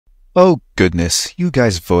Oh goodness, you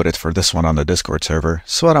guys voted for this one on the Discord server,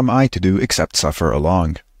 so what am I to do except suffer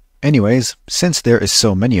along? Anyways, since there is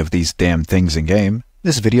so many of these damn things in game,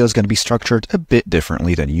 this video is going to be structured a bit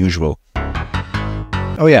differently than usual.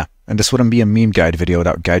 Oh yeah, and this wouldn't be a meme guide video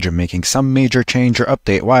without Gaijin making some major change or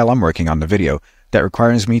update while I'm working on the video that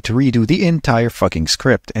requires me to redo the entire fucking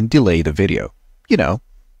script and delay the video. You know,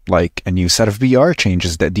 like a new set of VR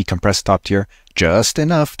changes that decompress top tier just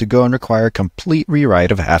enough to go and require a complete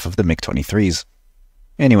rewrite of half of the MiG-23s.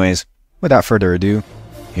 Anyways, without further ado,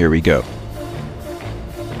 here we go.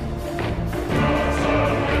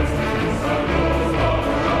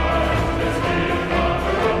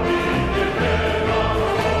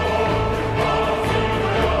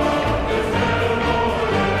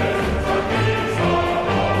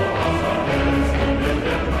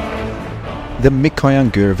 The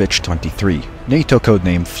MiG-23, NATO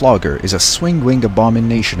codename Flogger, is a swing-wing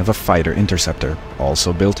abomination of a fighter interceptor,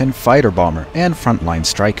 also built in fighter bomber and frontline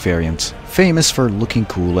strike variants, famous for looking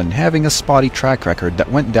cool and having a spotty track record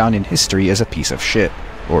that went down in history as a piece of shit.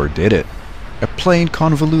 Or did it? A plane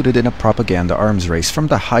convoluted in a propaganda arms race from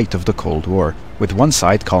the height of the Cold War, with one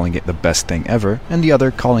side calling it the best thing ever and the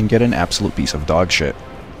other calling it an absolute piece of dog shit.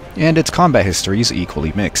 And its combat history is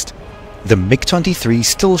equally mixed. The MiG-23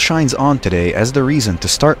 still shines on today as the reason to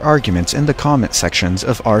start arguments in the comment sections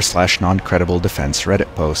of r/non-credible defense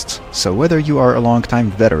Reddit posts, so whether you are a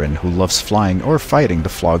longtime veteran who loves flying or fighting the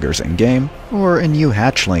floggers in-game, or a new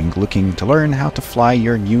hatchling looking to learn how to fly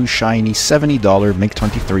your new shiny $70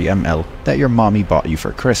 MiG-23MF that your mommy bought you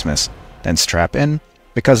for Christmas, then strap in,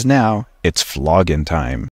 because now it's flogging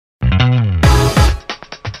time.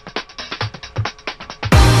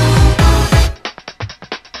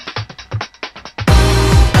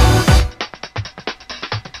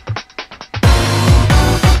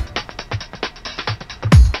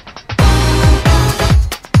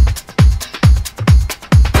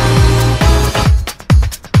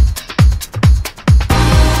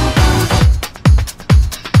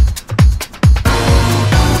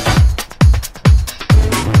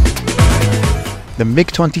 The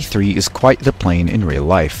MiG-23 is quite the plane in real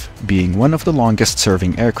life, being one of the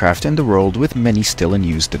longest-serving aircraft in the world with many still in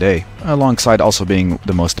use today, alongside also being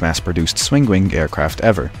the most mass-produced swing-wing aircraft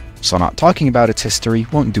ever, so not talking about its history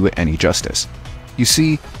won't do it any justice. You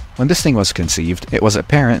see, when this thing was conceived, it was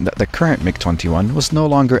apparent that the current MiG-21 was no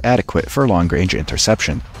longer adequate for long-range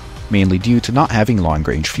interception, mainly due to not having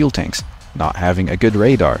long-range fuel tanks, not having a good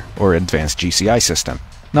radar or advanced GCI system,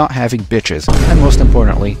 not having bitches, and most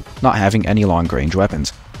importantly, not having any long-range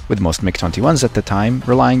weapons, with most MiG-21s at the time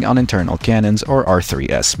relying on internal cannons or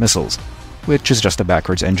R3S missiles, which is just a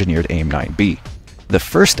backwards engineered AIM-9B. The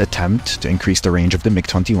first attempt to increase the range of the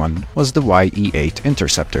MiG-21 was the YE-8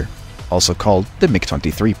 Interceptor, also called the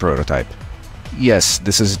MiG-23 prototype. Yes,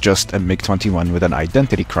 this is just a MiG-21 with an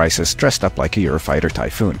identity crisis dressed up like a Eurofighter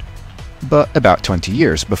Typhoon, but about 20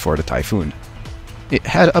 years before the Typhoon. It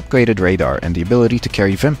had upgraded radar and the ability to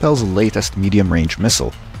carry Vimpel's latest medium-range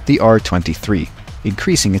missile, the R-23,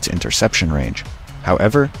 increasing its interception range.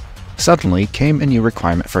 However, suddenly came a new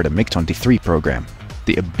requirement for the MiG-23 program,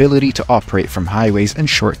 the ability to operate from highways and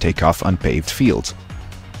short takeoff unpaved fields.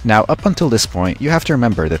 Now, up until this point, you have to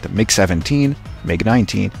remember that the MiG-17,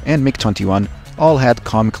 MiG-19, and MiG-21 all had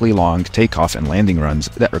comically long takeoff and landing runs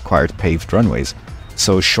that required paved runways,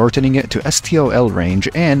 so shortening it to STOL range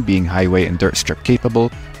and being highway and dirt strip capable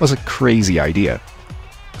was a crazy idea.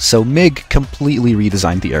 So MiG completely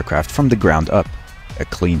redesigned the aircraft from the ground up, a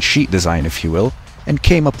clean sheet design if you will, and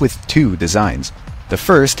came up with two designs. The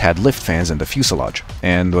first had lift fans in the fuselage,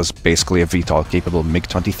 and was basically a VTOL capable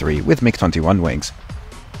MiG-23 with MiG-21 wings.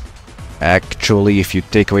 Actually, if you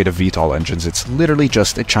take away the VTOL engines, it's literally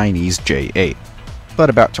just a Chinese J-8, but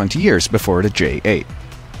about 20 years before the J-8.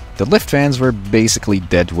 The lift fans were basically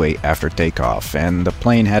dead weight after takeoff, and the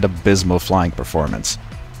plane had abysmal flying performance.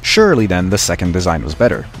 Surely then the second design was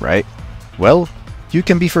better, right? Well, you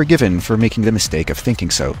can be forgiven for making the mistake of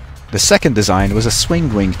thinking so. The second design was a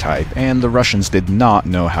swing-wing type, and the Russians did not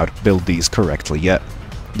know how to build these correctly yet.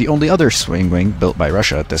 The only other swing-wing built by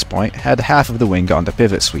Russia at this point had half of the wing on the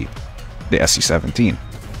pivot sweep, the Su-17.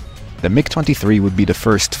 The MiG-23 would be the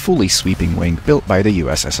first fully sweeping wing built by the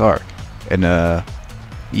USSR, and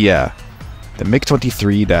yeah, the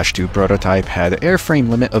MiG-23-2 prototype had an airframe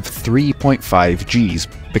limit of 3.5 Gs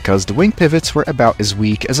because the wing pivots were about as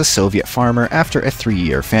weak as a Soviet farmer after a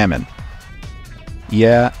 3-year famine.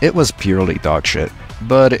 Yeah, it was purely dogshit,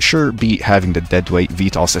 but it sure beat having the deadweight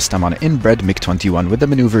VTOL system on an inbred MiG-21 with the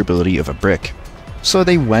maneuverability of a brick. So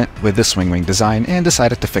they went with the swing-wing design and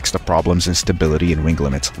decided to fix the problems in stability and wing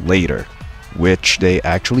limits later. which they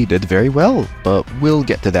actually did very well, but we'll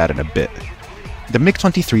get to that in a bit. The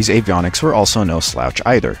MiG-23's avionics were also no slouch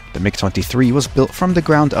either. The MiG-23 was built from the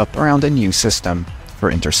ground up around a new system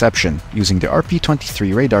for interception, using the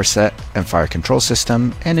RP-23 radar set and fire control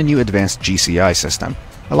system and a new advanced GCI system,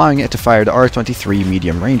 allowing it to fire the R-23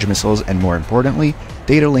 medium-range missiles and, more importantly,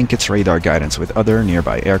 data link its radar guidance with other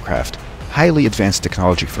nearby aircraft. Highly advanced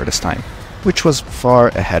technology for this time, which was far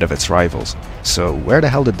ahead of its rivals. So where the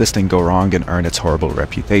hell did this thing go wrong and earn its horrible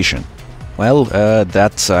reputation? Well,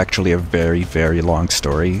 that's actually a very, very long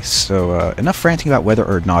story, so enough ranting about whether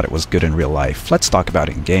or not it was good in real life. Let's talk about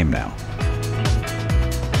it in game now.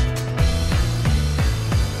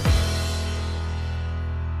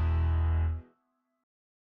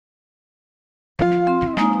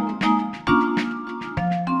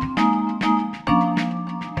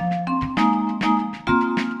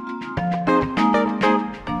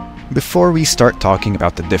 Before we start talking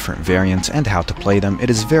about the different variants and how to play them, it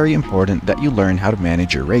is very important that you learn how to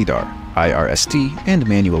manage your radar, IRST, and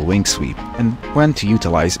manual wing sweep, and when to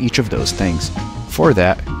utilize each of those things. For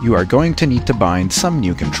that, you are going to need to bind some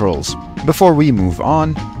new controls. Before we move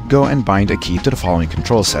on, go and bind a key to the following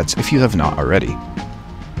control sets if you have not already.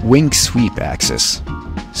 Wing Sweep Axis.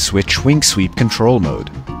 Switch Wing Sweep Control Mode.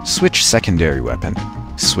 Switch Secondary Weapon.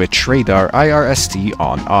 Switch Radar IRST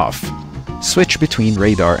on-off. Switch between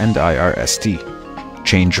radar and IRST.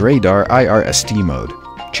 Change radar IRST mode.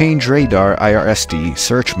 Change radar IRST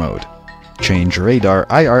search mode. Change radar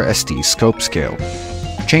IRST scope scale.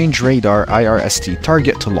 Change radar IRST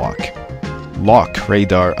target to lock. Lock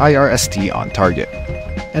radar IRST on target.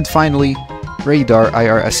 And finally, radar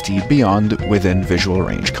IRST beyond within visual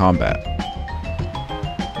range combat.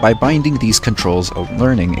 By binding these controls and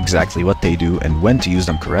learning exactly what they do and when to use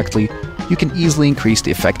them correctly, you can easily increase the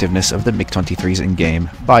effectiveness of the MiG-23s in-game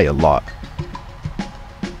by a lot.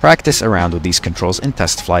 Practice around with these controls in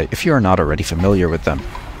test flight if you are not already familiar with them.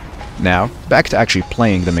 Now, back to actually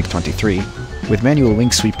playing the MiG-23. With manual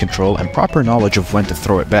wing sweep control and proper knowledge of when to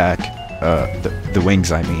throw it back, the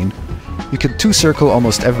wings I mean, you can two-circle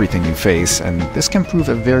almost everything you face, and this can prove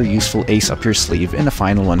a very useful ace up your sleeve in a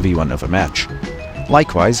final 1v1 of a match.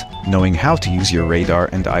 Likewise, knowing how to use your radar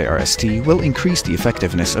and IRST will increase the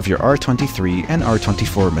effectiveness of your R-23 and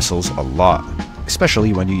R-24 missiles a lot,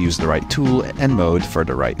 especially when you use the right tool and mode for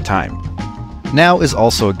the right time. Now is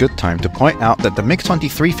also a good time to point out that the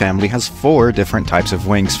MiG-23 family has 4 different types of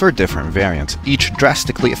wings for different variants, each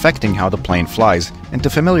drastically affecting how the plane flies, and to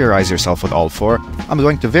familiarize yourself with all 4, I'm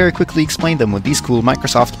going to very quickly explain them with these cool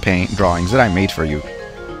Microsoft Paint drawings that I made for you.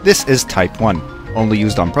 This is Type 1. Only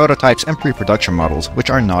used on prototypes and pre-production models, which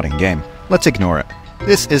are not in-game. Let's ignore it.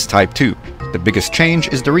 This is Type 2. The biggest change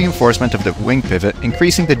is the reinforcement of the wing pivot,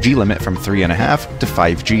 increasing the G limit from 3.5 to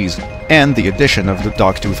 5 Gs, and the addition of the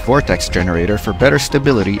dogtooth vortex generator for better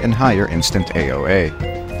stability and higher instant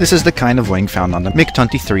AOA. This is the kind of wing found on the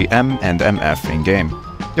MiG-23M and MF in-game.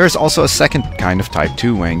 There is also a second kind of Type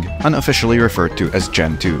 2 wing, unofficially referred to as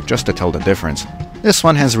Gen 2, just to tell the difference. This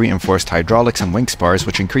one has reinforced hydraulics and wing spars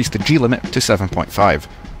which increase the G limit to 7.5,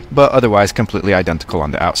 but otherwise completely identical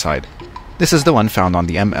on the outside. This is the one found on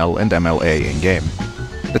the ML and MLA in-game.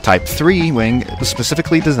 The Type 3 wing was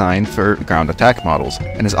specifically designed for ground attack models,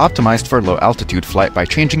 and is optimized for low-altitude flight by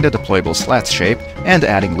changing the deployable slats shape and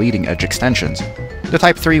adding leading edge extensions. The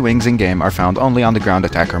Type 3 wings in-game are found only on the ground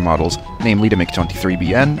attacker models, namely the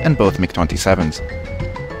MiG-23BN and both MiG-27s.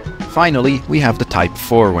 Finally, we have the Type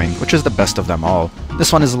 4 wing, which is the best of them all.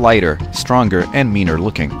 This one is lighter, stronger, and meaner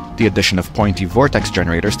looking. The addition of pointy vortex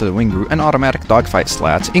generators to the wing root and automatic dogfight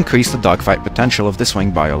slats increased the dogfight potential of this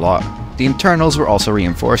wing by a lot. The internals were also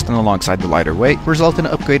reinforced, and alongside the lighter weight, result in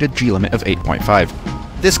an upgraded G limit of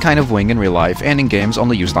 8.5. This kind of wing in real life and in games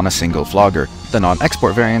only used on a single flogger, the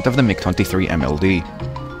non-export variant of the MiG-23MLD.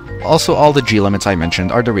 Also, all the G limits I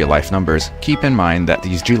mentioned are the real-life numbers. Keep in mind that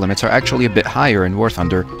these G limits are actually a bit higher in War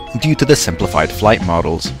Thunder due to the simplified flight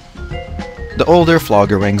models. The older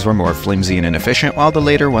flogger wings were more flimsy and inefficient, while the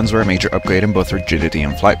later ones were a major upgrade in both rigidity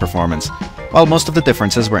and flight performance. While most of the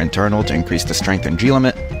differences were internal to increase the strength and G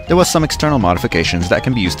limit, there was some external modifications that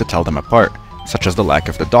can be used to tell them apart, such as the lack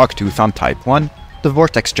of the dogtooth on Type 1, the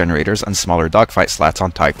vortex generators and smaller dogfight slats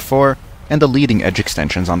on Type 4, and the leading edge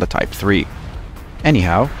extensions on the Type 3.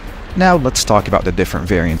 Anyhow, now let's talk about the different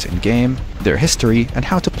variants in-game, their history, and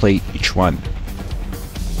how to play each one.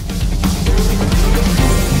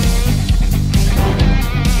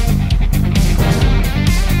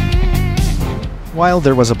 While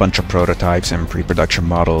there was a bunch of prototypes and pre-production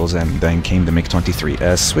models, and then came the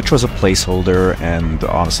MiG-23S, which was a placeholder and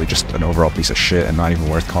honestly just an overall piece of shit and not even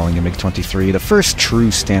worth calling a MiG-23, the first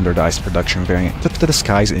true standardized production variant took to the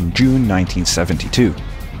skies in June 1972.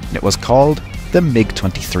 It was called the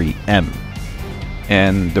MiG-23M.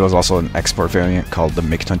 And there was also an export variant called the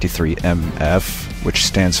MiG-23MF, which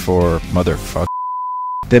stands for motherfucker.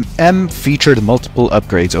 The M featured multiple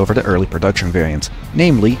upgrades over the early production variants,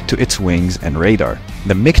 namely to its wings and radar.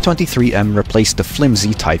 The MiG-23M replaced the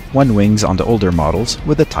flimsy Type 1 wings on the older models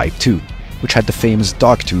with the Type 2, which had the famous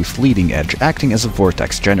dogtooth leading edge acting as a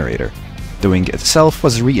vortex generator. The wing itself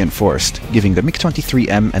was reinforced, giving the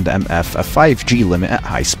MiG-23M and the MF a 5G limit at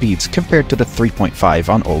high speeds compared to the 3.5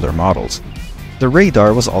 on older models. The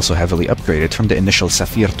radar was also heavily upgraded from the initial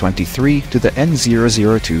Sapphire-23 to the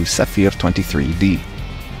N002 Sapphire-23D,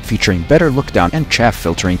 featuring better look-down and chaff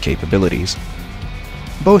filtering capabilities.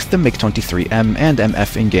 Both the MiG-23M and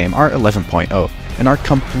MF in-game are 11.0 and are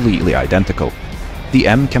completely identical. The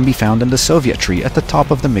M can be found in the Soviet tree at the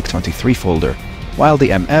top of the MiG-23 folder, while the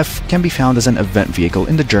MF can be found as an event vehicle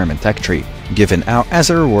in the German tech tree, given out as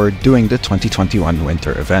a reward during the 2021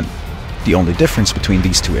 winter event. The only difference between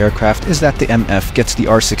these two aircraft is that the MF gets the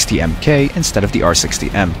R60MK instead of the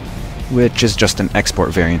R60M, which is just an export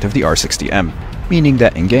variant of the R60M, meaning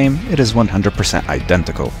that in-game it is 100%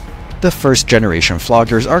 identical. The first generation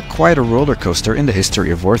floggers are quite a roller coaster in the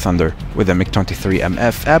history of War Thunder, with the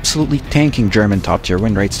MiG-23MF absolutely tanking German top-tier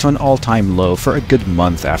win rates to an all-time low for a good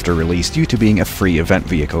month after release due to being a free event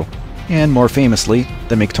vehicle. And more famously,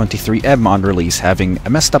 the MiG-23M on release having a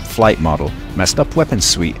messed up flight model, messed up weapons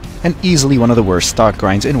suite, and easily one of the worst stock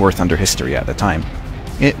grinds in War Thunder history at the time.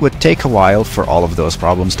 It would take a while for all of those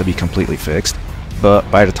problems to be completely fixed,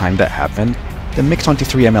 but by the time that happened, the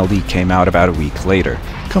MiG-23MLD came out about a week later,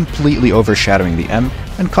 completely overshadowing the M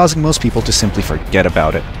and causing most people to simply forget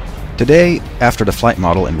about it. Today, after the flight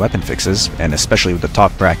model and weapon fixes, and especially with the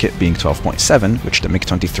top bracket being 12.7, which the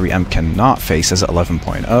MiG-23M cannot face as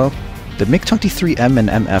 11.0, the MiG-23M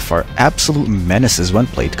and MF are absolute menaces when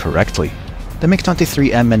played correctly. The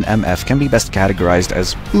MiG-23M and MF can be best categorized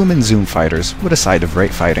as boom and zoom fighters with a side of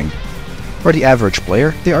rate fighting. For the average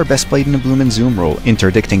player, they are best played in a boom and zoom role,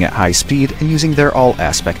 interdicting at high speed and using their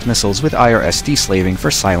all-aspect missiles with IRST slaving for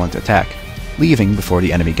silent attack, leaving before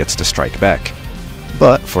the enemy gets to strike back.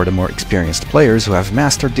 But for the more experienced players who have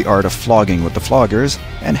mastered the art of flogging with the floggers,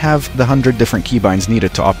 and have the 100 different keybinds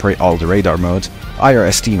needed to operate all the radar modes,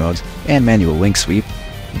 IRST modes, and manual wing sweep,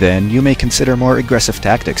 then you may consider more aggressive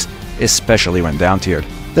tactics, especially when down-tiered.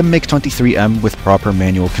 The MiG-23M with proper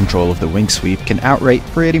manual control of the wing sweep can outrate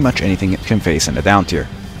pretty much anything it can face in the down tier,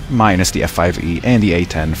 minus the F5E and the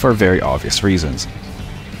A10 for very obvious reasons.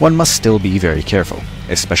 One must still be very careful,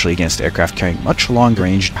 especially against aircraft carrying much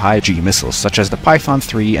long-range high-G missiles such as the Python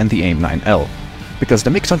 3 and the AIM-9L, because the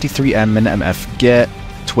MiG-23M and MF get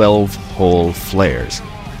 12 whole flares.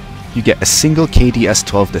 You get a single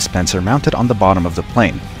KDS-12 dispenser mounted on the bottom of the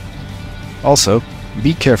plane. Also,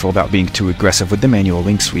 be careful about being too aggressive with the manual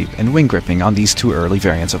wing sweep and wing gripping on these two early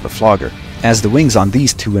variants of the flogger, as the wings on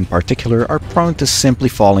these two in particular are prone to simply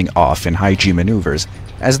falling off in high-G maneuvers,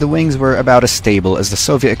 as the wings were about as stable as the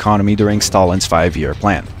Soviet economy during Stalin's 5-year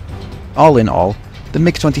plan. All in all, the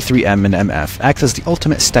MiG-23M and MF act as the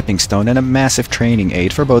ultimate stepping stone and a massive training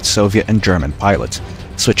aid for both Soviet and German pilots,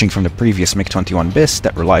 switching from the previous MiG-21 BIS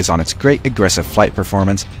that relies on its great aggressive flight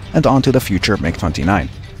performance and onto the future MiG-29,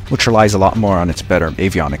 which relies a lot more on its better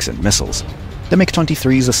avionics and missiles. The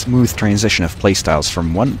MiG-23 is a smooth transition of playstyles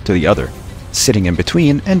from one to the other, sitting in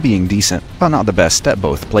between and being decent, but not the best at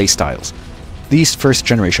both playstyles. These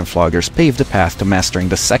first-generation floggers paved the path to mastering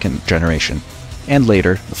the second generation, and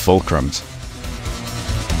later the fulcrums.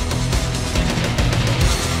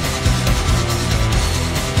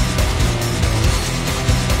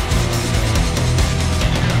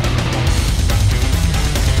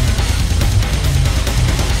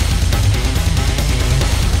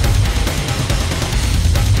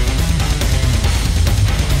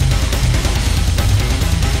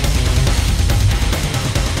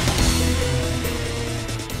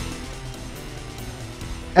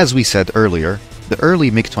 As we said earlier, the early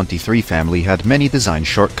MiG-23 family had many design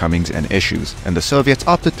shortcomings and issues, and the Soviets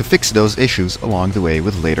opted to fix those issues along the way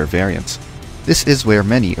with later variants. This is where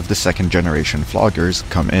many of the second-generation floggers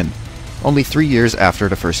come in. Only 3 years after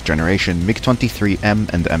the first generation MiG-23M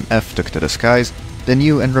and MF took to the skies, the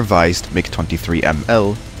new and revised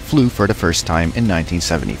MiG-23ML flew for the first time in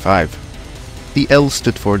 1975. The L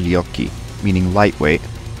stood for Lyoki, meaning lightweight,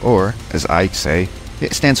 or, as I say,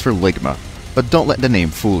 it stands for Ligma. But don't let the name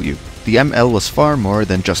fool you. The ML was far more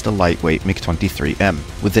than just a lightweight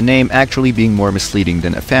MiG-23M, with the name actually being more misleading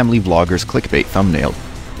than a family vlogger's clickbait thumbnail.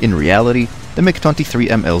 In reality, the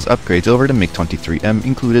MiG-23ML's upgrades over the MiG-23M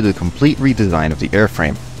included a complete redesign of the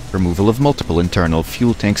airframe, removal of multiple internal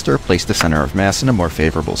fuel tanks to replace the center of mass in a more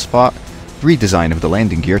favorable spot, redesign of the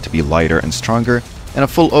landing gear to be lighter and stronger, and a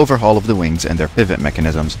full overhaul of the wings and their pivot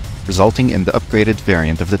mechanisms, resulting in the upgraded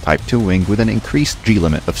variant of the Type 2 wing with an increased G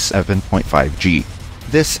limit of 7.5 G.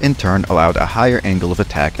 This, in turn, allowed a higher angle of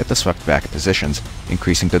attack at the swept-back positions,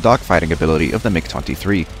 increasing the dogfighting ability of the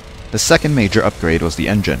MiG-23. The second major upgrade was the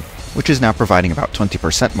engine, which is now providing about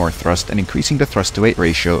 20% more thrust and increasing the thrust-to-weight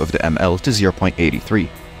ratio of the ML to 0.83,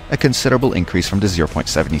 a considerable increase from the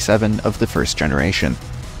 0.77 of the first generation.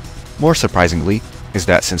 More surprisingly is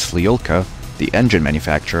that since Lyulka, the engine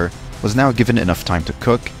manufacturer, was now given enough time to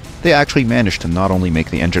cook, they actually managed to not only make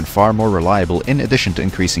the engine far more reliable in addition to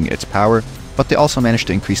increasing its power, but they also managed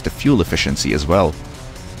to increase the fuel efficiency as well.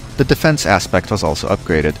 The defense aspect was also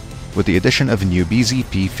upgraded, with the addition of new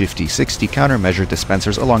BZP-5060 countermeasure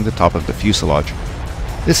dispensers along the top of the fuselage.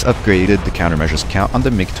 This upgraded the countermeasures count on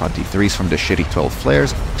the MiG-23s from the shitty 12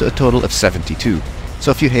 flares to a total of 72,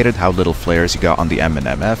 so if you hated how little flares you got on the M and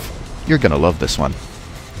MF, you're gonna love this one.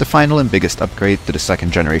 The final and biggest upgrade to the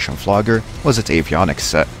second generation flogger was its avionics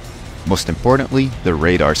set. Most importantly, the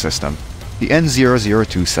radar system. The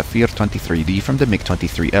N002 Sapphire 23D from the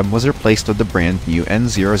MiG-23M was replaced with the brand new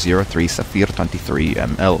N003 Sapphire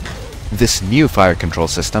 23ML. This new fire control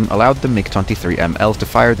system allowed the MiG-23ML to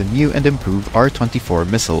fire the new and improved R-24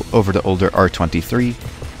 missile over the older R-23,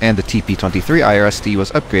 and the TP-23 IRST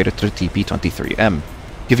was upgraded to the TP-23M,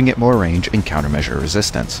 giving it more range and countermeasure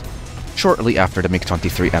resistance. Shortly after the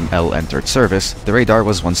MiG-23ML entered service, the radar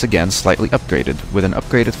was once again slightly upgraded, with an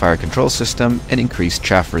upgraded fire control system and increased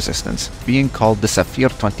chaff resistance, being called the Sapphire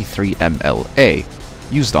 23MLA,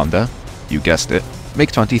 used on the, you guessed it,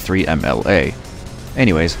 MiG-23MLA.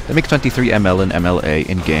 Anyways, the MiG-23ML and MLA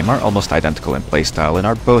in-game are almost identical in playstyle and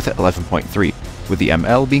are both at 11.3, with the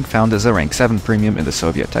ML being found as a rank 7 premium in the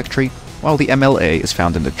Soviet tech tree, while the MLA is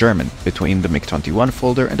found in the German, between the MiG-21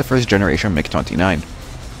 folder and the first generation MiG-29.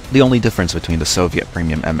 The only difference between the Soviet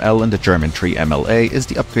premium ML and the German tree MLA is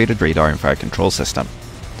the upgraded radar and fire control system.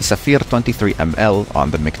 The Sapphire 23ML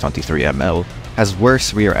on the MiG-23ML has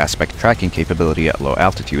worse rear aspect tracking capability at low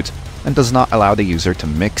altitudes, and does not allow the user to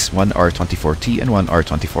mix one R24T and one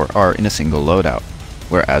R24R in a single loadout,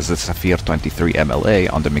 whereas the Sapphire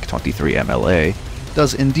 23MLA on the MiG-23MLA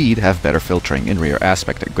does indeed have better filtering in rear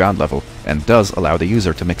aspect at ground level, and does allow the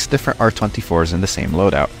user to mix different R24s in the same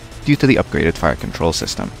loadout, due to the upgraded fire control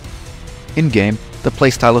system. In-game, the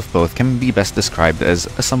playstyle of both can be best described as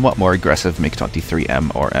a somewhat more aggressive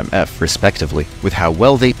MiG-23M or MF, respectively, with how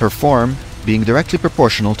well they perform being directly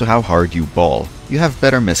proportional to how hard you ball. You have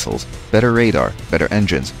better missiles, better radar, better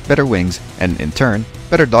engines, better wings, and in turn,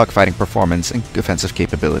 better dogfighting performance and defensive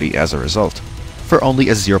capability as a result, for only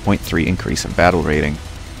a 0.3 increase in battle rating.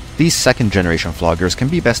 These second-generation floggers can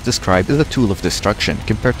be best described as a tool of destruction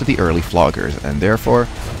compared to the early floggers, and therefore,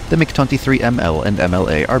 the MiG-23ML and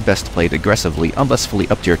MLA are best played aggressively unless fully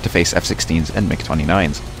up-tiered to face F-16s and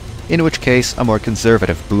MiG-29s, in which case a more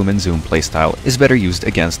conservative boom and zoom playstyle is better used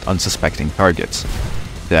against unsuspecting targets.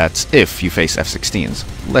 That's if you face F-16s.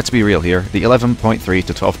 Let's be real here, the 11.3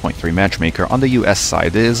 to 12.3 matchmaker on the US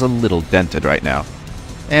side is a little dented right now.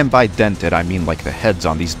 And by dented, I mean like the heads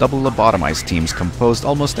on these double lobotomized teams composed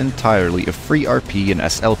almost entirely of free RP and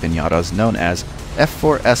SL pinatas known as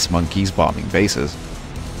F4S monkeys bombing bases.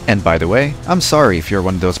 And by the way, I'm sorry if you're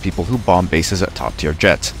one of those people who bomb bases at top-tier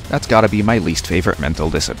jets. That's gotta be my least favorite mental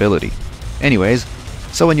disability. Anyways,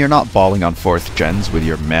 so when you're not balling on 4th gens with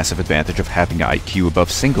your massive advantage of having an IQ above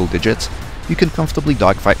single digits, you can comfortably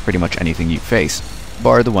dogfight pretty much anything you face,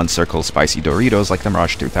 bar the one-circle spicy Doritos like the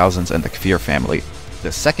Mirage 2000s and the Kfir family.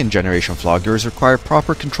 The second-generation floggers require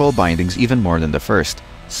proper control bindings even more than the first,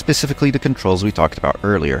 specifically the controls we talked about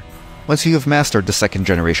earlier. Once you have mastered the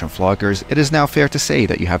second-generation floggers, it is now fair to say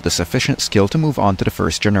that you have the sufficient skill to move on to the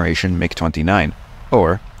first-generation MiG-29.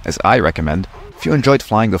 Or, as I recommend, if you enjoyed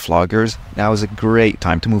flying the floggers, now is a great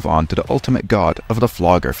time to move on to the ultimate god of the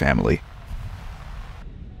flogger family.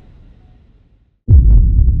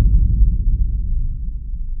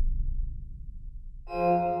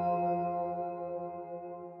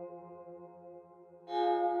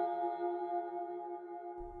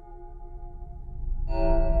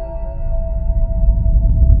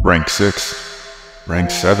 Rank 6, Rank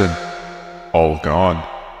 7, all gone,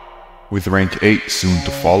 with Rank 8 soon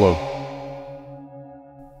to follow.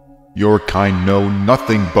 Your kind know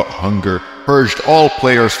nothing but hunger, purged all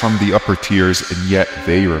players from the upper tiers, and yet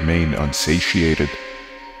they remain unsatiated.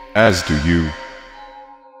 as do you.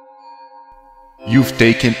 You've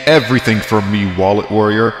taken everything from me, Wallet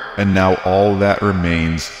Warrior, and now all that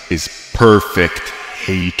remains is perfect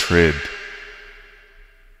hatred.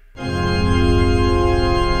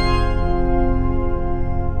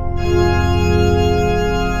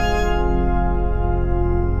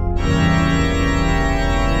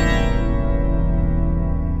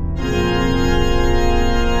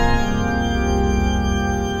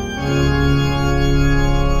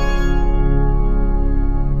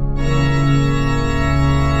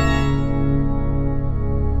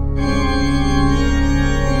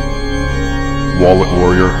 Wallet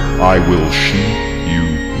Warrior, I will shoot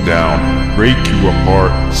you down, break you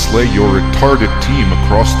apart, slay your retarded team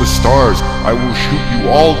across the stars. I will shoot you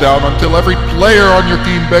all down until every player on your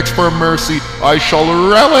team begs for mercy. I shall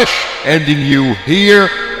relish ending you here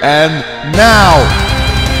and now.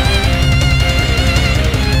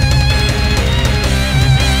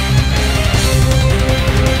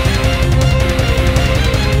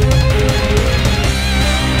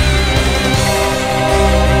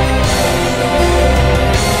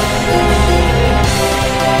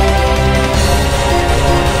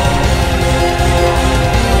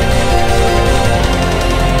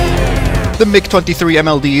 The MiG-23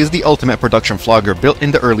 MLD is the ultimate production flogger built in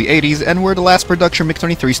the early 80s and were the last production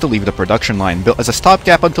MiG-23s to leave the production line, built as a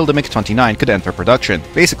stopgap until the MiG-29 could enter production.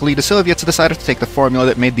 Basically, the Soviets decided to take the formula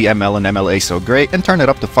that made the ML and MLA so great and turn it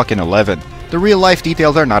up to fucking 11. The real life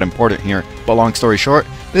details are not important here, but long story short,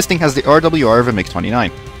 this thing has the RWR of a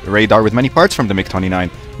MiG-29, the radar with many parts from the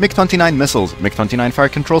MiG-29, MiG-29 missiles, MiG-29 fire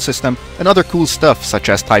control system, and other cool stuff such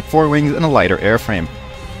as Type 4 wings and a lighter airframe.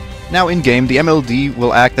 Now in-game, the MLD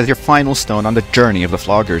will act as your final stone on the journey of the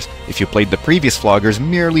floggers. If you played the previous floggers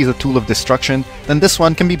merely as a tool of destruction, then this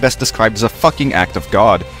one can be best described as a fucking act of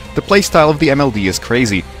God. The playstyle of the MLD is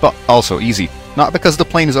crazy, but also easy. Not because the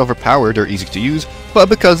plane is overpowered or easy to use, but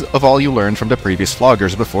because of all you learned from the previous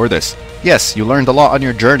floggers before this. Yes, you learned a lot on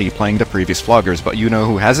your journey playing the previous floggers, but you know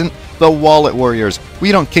who hasn't? The Wallet Warriors.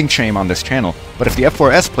 We don't kink shame on this channel, but if the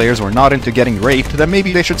F4S players were not into getting raped, then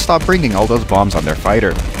maybe they should stop bringing all those bombs on their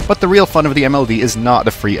fighter. But the real fun of the MLD is not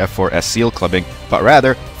the free F4S seal clubbing, but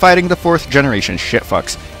rather fighting the 4th generation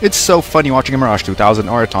shitfucks. It's so funny watching a Mirage 2000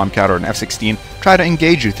 or a Tomcat or an F-16 try to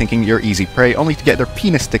engage you thinking you're easy prey, only to get their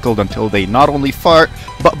penis tickled until they not only fart,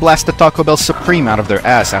 but blast the Taco Bell Supreme out of their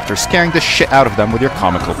ass after scaring the shit out of them with your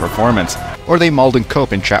comical performance. Or they mauled and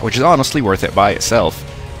cope in chat, which is honestly worth it by itself.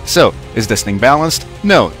 So, is this thing balanced?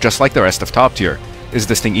 No, just like the rest of top tier. Is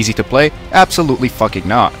this thing easy to play? Absolutely fucking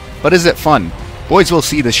not. But is it fun? Boys will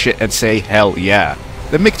see this shit and say hell yeah.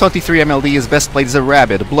 The MiG-23 MLD is best played as a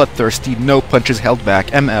rabid, bloodthirsty, no punches held back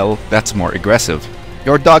ML that's more aggressive.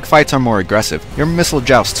 Your dogfights are more aggressive, your missile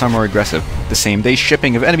jousts are more aggressive, the same day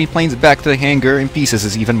shipping of enemy planes back to the hangar in pieces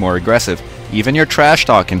is even more aggressive, even your trash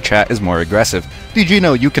talk in chat is more aggressive. Did you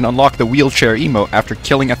know you can unlock the wheelchair emote after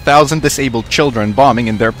killing 1,000 disabled children bombing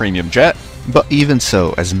in their premium jet? But even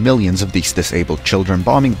so, as millions of these disabled children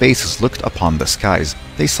bombing bases looked upon the skies,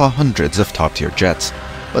 they saw hundreds of top-tier jets.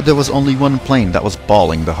 But there was only one plane that was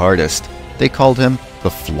balling the hardest. They called him the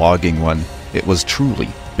Flogging One. It was truly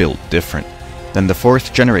built different. Then the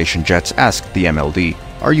 4th generation jets asked the MLD,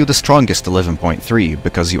 are you the strongest 11.3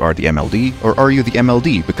 because you are the MLD, or are you the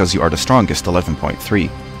MLD because you are the strongest 11.3?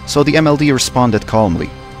 So the MLD responded calmly,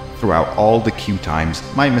 throughout all the queue times,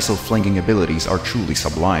 my missile flinging abilities are truly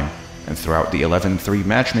sublime, and throughout the 11.3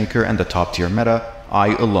 matchmaker and the top tier meta,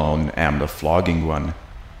 I alone am the Flogging One.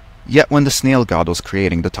 Yet when the Snail God was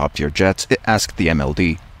creating the top tier jets, it asked the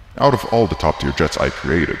MLD, Out of all the top tier jets I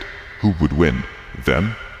created, who would win,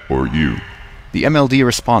 them or you? The MLD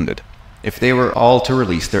responded, if they were all to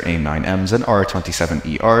release their AIM-9Ms and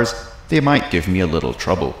R-27ERs, they might give me a little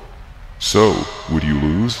trouble. So, would you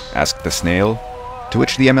lose? Asked the Snail, to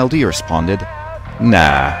which the MLD responded,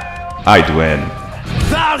 nah, I'd win.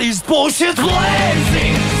 That is bullshit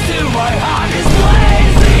blazing, still my heart is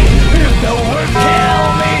blazing. If the word kill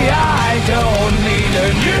me, I don't need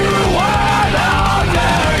a new one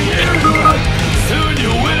under you. Soon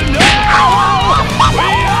you will know, we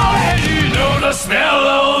already know the smell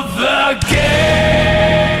of the game.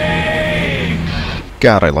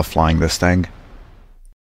 God, I love flying this thing.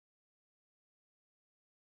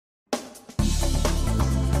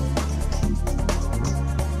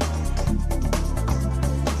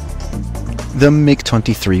 The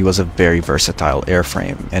MiG-23 was a very versatile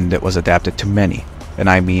airframe, and it was adapted to many, and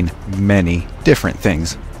I mean many, different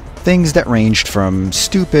things. Things that ranged from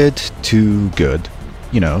stupid to good.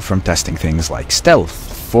 You know, from testing things like stealth,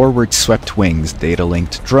 forward-swept wings,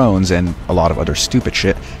 data-linked drones, and a lot of other stupid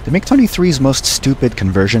shit, the MiG-23's most stupid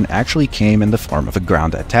conversion actually came in the form of a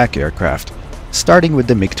ground attack aircraft, starting with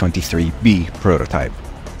the MiG-23B prototype.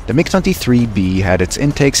 The MiG-23B had its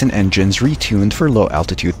intakes and engines retuned for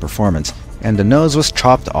low-altitude performance, and the nose was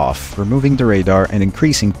chopped off, removing the radar and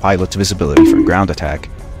increasing pilot's visibility for ground attack.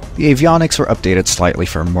 The avionics were updated slightly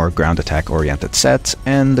for more ground attack-oriented sets,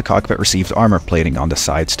 and the cockpit received armor plating on the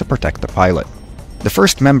sides to protect the pilot. The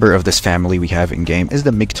first member of this family we have in-game is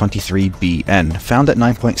the MiG-23BN, found at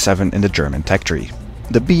 9.7 in the German tech tree.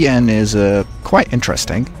 The BN is quite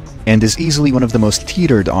interesting, and is easily one of the most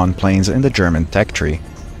teetered-on planes in the German tech tree.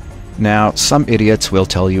 Now, some idiots will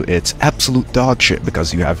tell you it's absolute dogshit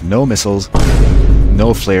because you have no missiles,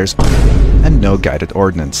 no flares, and no guided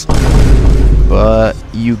ordnance. But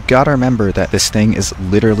you gotta remember that this thing is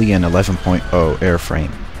literally an 11.0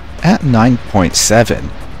 airframe. At 9.7,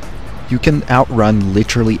 you can outrun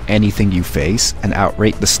literally anything you face and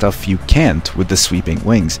outrate the stuff you can't with the sweeping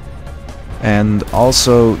wings. And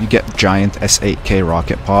also, you get giant S8K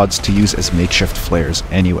rocket pods to use as makeshift flares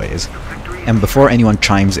anyways. And before anyone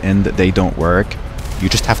chimes in that they don't work, you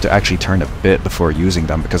just have to actually turn a bit before using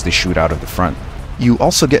them because they shoot out of the front. You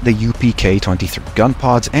also get the UPK-23 gun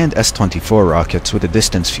pods and S-24 rockets with a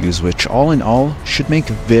distance fuse, which all in all should make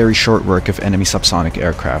very short work of enemy subsonic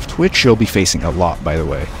aircraft, which you'll be facing a lot by the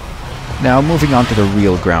way. Now moving on to the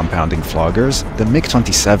real ground-pounding floggers, the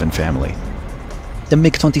MiG-27 family. The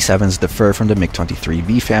MiG-27s differ from the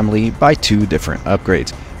MiG-23B family by two different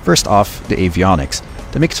upgrades. First off, the avionics.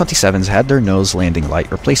 The MiG-27s had their nose landing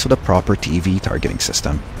light replaced with a proper TV targeting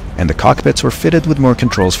system, and the cockpits were fitted with more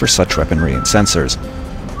controls for such weaponry and sensors.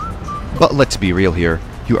 But let's be real here,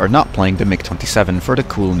 you are not playing the MiG-27 for the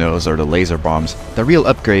cool nose or the laser bombs. The real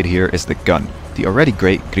upgrade here is the gun. The already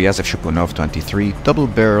great Gryazov-Shupunov 23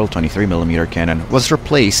 double-barrel 23mm cannon was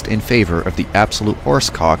replaced in favor of the absolute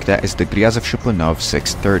horsecock that is the Gryazov-Shupunov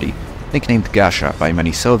 630, nicknamed Gasha by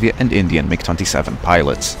many Soviet and Indian MiG-27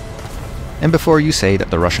 pilots. And before you say that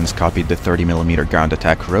the Russians copied the 30mm ground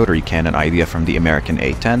attack rotary cannon idea from the American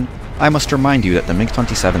A-10, I must remind you that the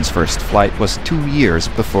MiG-27's first flight was 2 years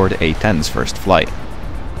before the A-10's first flight.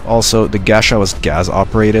 Also, the Gasha was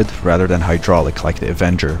gas-operated rather than hydraulic like the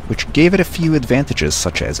Avenger, which gave it a few advantages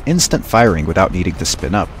such as instant firing without needing to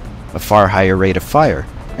spin up, a far higher rate of fire,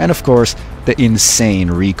 and of course, the insane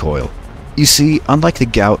recoil. You see, unlike the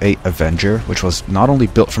GAU-8 Avenger, which was not only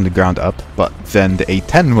built from the ground up, but then the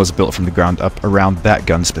A-10 was built from the ground up around that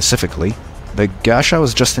gun specifically, the Gasha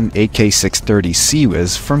was just an AK-630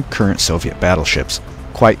 Sea-Whiz from current Soviet battleships,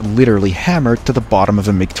 quite literally hammered to the bottom of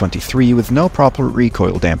a MiG-23 with no proper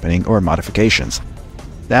recoil dampening or modifications.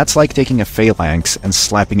 That's like taking a Phalanx and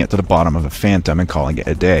slapping it to the bottom of a Phantom and calling it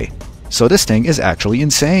a day. So this thing is actually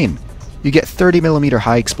insane. You get 30mm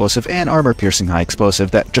high explosive and armor-piercing high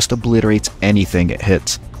explosive that just obliterates anything it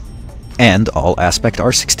hits. And all aspect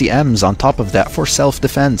R60Ms on top of that for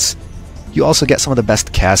self-defense. You also get some of the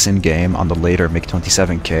best CAS in-game on the later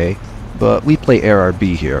MiG-27K, but we play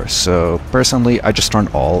ARB here, so personally I just run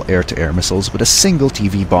all air-to-air missiles with a single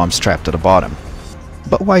TV bomb strapped to the bottom.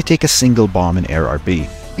 But why take a single bomb in ARB?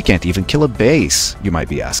 You can't even kill a base, you might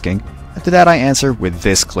be asking. And to that I answer with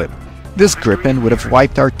this clip. This Gripen would have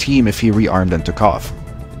wiped our team if he rearmed and took off.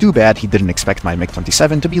 Too bad he didn't expect my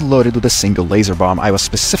MiG-27 to be loaded with a single laser bomb I was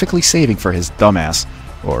specifically saving for his dumbass,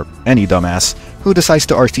 or any dumbass, who decides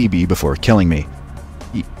to RTB before killing me.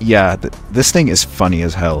 Yeah, this thing is funny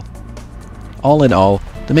as hell. All in all,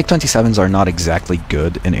 the MiG-27s are not exactly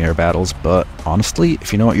good in air battles, but honestly,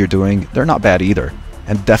 if you know what you're doing, they're not bad either,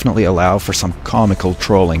 and definitely allow for some comical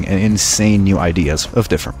trolling and insane new ideas of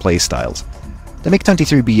different playstyles. The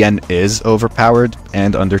MiG-23BN is overpowered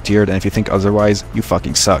and undertiered, and if you think otherwise, you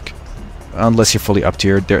fucking suck. Unless you're fully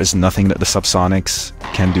up-tiered, there is nothing that the subsonics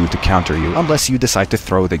can do to counter you, unless you decide to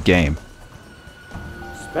throw the game.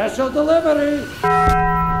 Special delivery!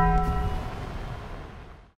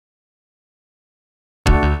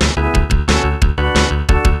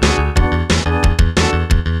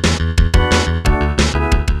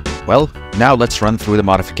 Well, now let's run through the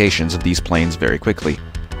modifications of these planes very quickly.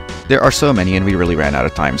 There are so many and we really ran out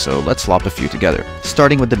of time, so let's slop a few together.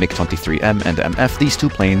 Starting with the MiG-23M and MF, these two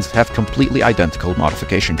planes have completely identical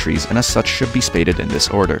modification trees and as such should be spaded in this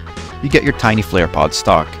order. You get your tiny flare pod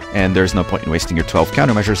stock, and there's no point in wasting your 12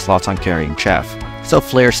 countermeasure slots on carrying chaff, so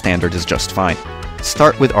flare standard is just fine.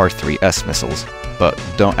 Start with R3S missiles, but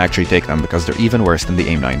don't actually take them because they're even worse than the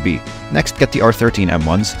AIM-9B. Next, get the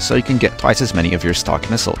R13M1s so you can get twice as many of your stock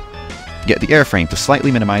missile. Get the airframe to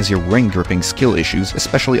slightly minimize your wing gripping skill issues,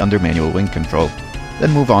 especially under manual wing control.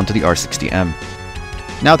 Then move on to the R60M.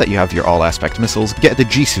 Now that you have your all-aspect missiles, get the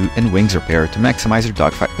G-suit and wings repair to maximize your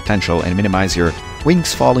dogfight potential and minimize your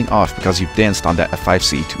wings falling off because you danced on that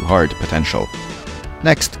F5C too hard potential.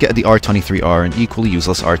 Next, get the R23R and equally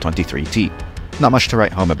useless R23T. Not much to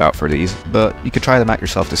write home about for these, but you could try them out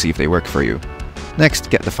yourself to see if they work for you.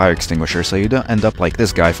 Next, get the fire extinguisher so you don't end up like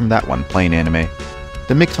this guy from that one plane anime.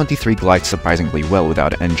 The MiG-23 glides surprisingly well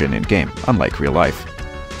without an engine in-game, unlike real life.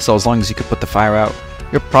 So as long as you could put the fire out,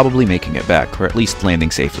 you're probably making it back, or at least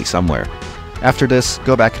landing safely somewhere. After this,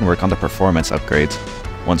 go back and work on the performance upgrades.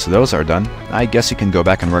 Once those are done, I guess you can go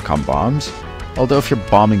back and work on bombs? Although if you're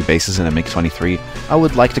bombing bases in a MiG-23, I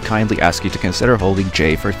would like to kindly ask you to consider holding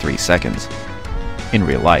J for 3 seconds. In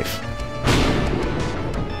real life.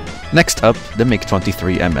 Next up, the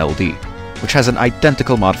MiG-23MLD, which has an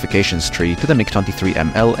identical modifications tree to the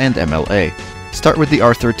MiG-23ML and MLA. Start with the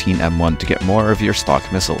R13M1 to get more of your stock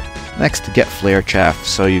missile. Next, get flare chaff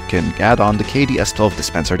so you can add on the KDS-12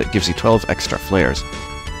 dispenser that gives you 12 extra flares.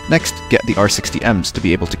 Next, get the R60Ms to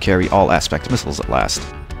be able to carry all aspect missiles at last.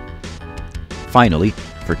 Finally,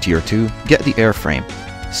 for Tier 2, get the airframe.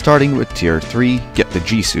 Starting with Tier 3, get the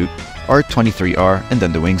G-suit, R23R, and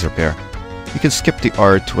then the wings repair. You can skip the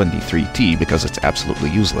R23T because it's absolutely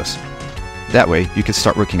useless. That way, you can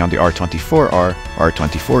start working on the R24R,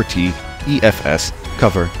 R24T, EFS,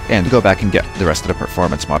 cover, and go back and get the rest of the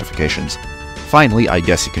performance modifications. Finally, I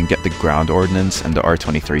guess you can get the ground ordnance and the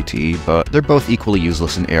R23T, but they're both equally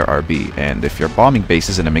useless in Air RB, and if you're bombing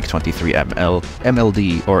bases in a MiG-23ML,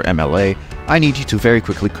 MLD, or MLA, I need you to very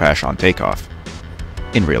quickly crash on takeoff.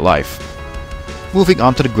 In real life. Moving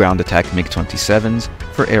on to the ground attack MiG-27s,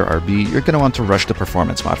 for Air RB, you're going to want to rush the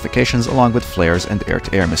performance modifications along with flares and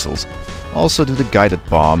air-to-air missiles. Also do the guided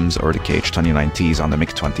bombs or the KH-29Ts on the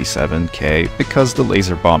MiG-27K because the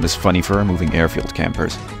laser bomb is funny for removing airfield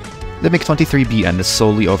campers. The MiG-23BN is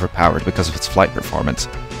solely overpowered because of its flight performance,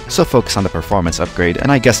 so focus on the performance upgrade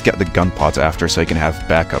and I guess get the gun pods after so you can have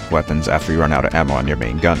backup weapons after you run out of ammo on your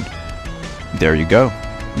main gun. There you go.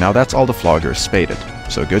 Now that's all the floggers spaded,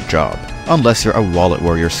 so good job. Unless you're a wallet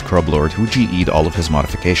warrior scrub lord who GE'd all of his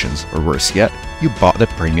modifications, or worse yet, you bought the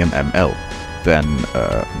premium ML. Then,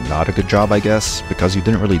 not a good job I guess, because you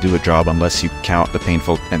didn't really do a job unless you count the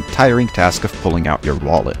painful and tiring task of pulling out your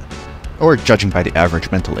wallet. Or, judging by the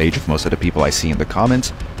average mental age of most of the people I see in the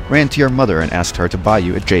comments, ran to your mother and asked her to buy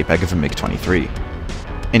you a JPEG of a MiG-23.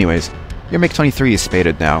 Anyways, your MiG-23 is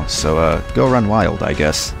spaded now, so go run wild I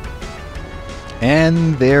guess.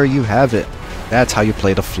 And there you have it. That's how you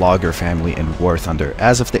play the Flogger family in War Thunder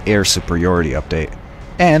as of the Air Superiority update.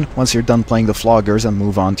 And once you're done playing the Floggers and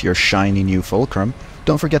move on to your shiny new Fulcrum,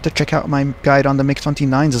 don't forget to check out my guide on the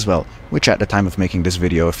MiG-29s as well, which at the time of making this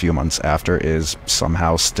video a few months after is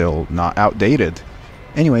somehow still not outdated.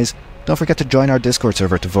 Anyways, don't forget to join our Discord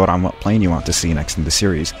server to vote on what plane you want to see next in the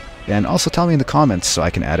series, and also tell me in the comments so I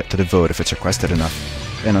can add it to the vote if it's requested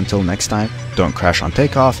enough. And until next time, don't crash on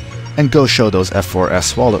takeoff, and go show those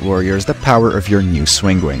F4S Wallet Warriors the power of your new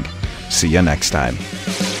swing wing. See ya next time.